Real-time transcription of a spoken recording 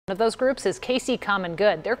One of those groups is KC Common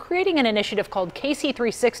Good. They're creating an initiative called KC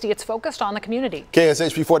 360. It's focused on the community.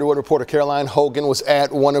 KSHB 41 reporter Caroline Hogan was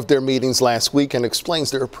at one of their meetings last week and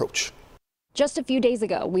explains their approach. Just a few days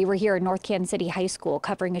ago, we were here at North Kansas City High School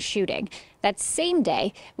covering a shooting. That same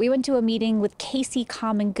day, we went to a meeting with KC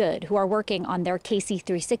Common Good, who are working on their KC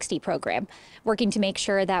 360 program, working to make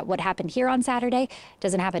sure that what happened here on Saturday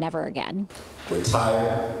doesn't happen ever again. We're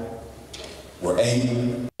tired. We're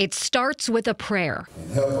angry. It starts with a prayer.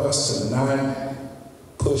 And help us to not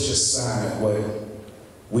push aside what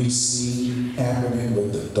we see happening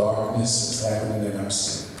with the darkness that's happening in our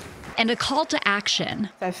city. And a call to action.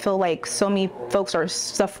 I feel like so many folks are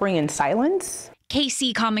suffering in silence.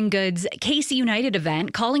 KC Common Good's KC United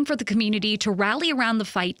event calling for the community to rally around the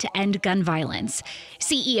fight to end gun violence.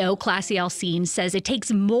 CEO Classy Alcine says it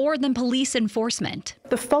takes more than police enforcement.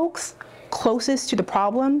 The folks closest to the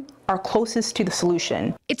problem are closest to the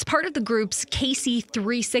solution. It's part of the group's KC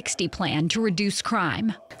 360 plan to reduce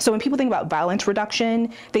crime. So when people think about violence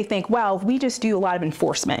reduction, they think, well, if we just do a lot of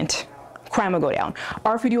enforcement, crime will go down.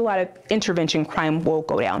 Or if we do a lot of intervention, crime will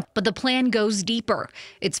go down. But the plan goes deeper.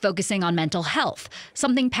 It's focusing on mental health,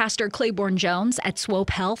 something Pastor Claiborne Jones at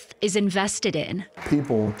Swope Health is invested in.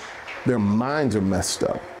 People, their minds are messed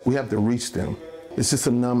up. We have to reach them. It's just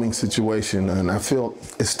a numbing situation, and I feel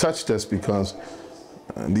it's touched us because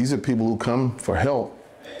these are people who come for help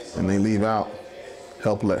and they leave out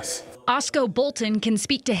helpless. Osco Bolton can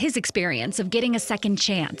speak to his experience of getting a second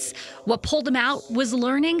chance. What pulled him out was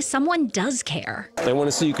learning someone does care. They want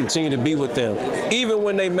to see you continue to be with them, even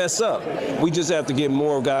when they mess up. We just have to get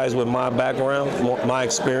more guys with my background, my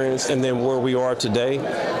experience, and then where we are today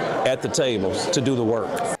at the tables to do the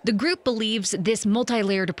work. The group believes this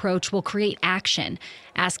multi-layered approach will create action,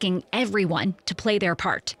 asking everyone to play their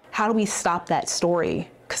part. How do we stop that story?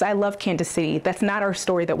 Because I love Kansas City. That's not our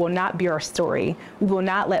story. That will not be our story. We will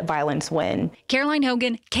not let violence win. Caroline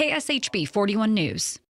Hogan, KSHB 41 News.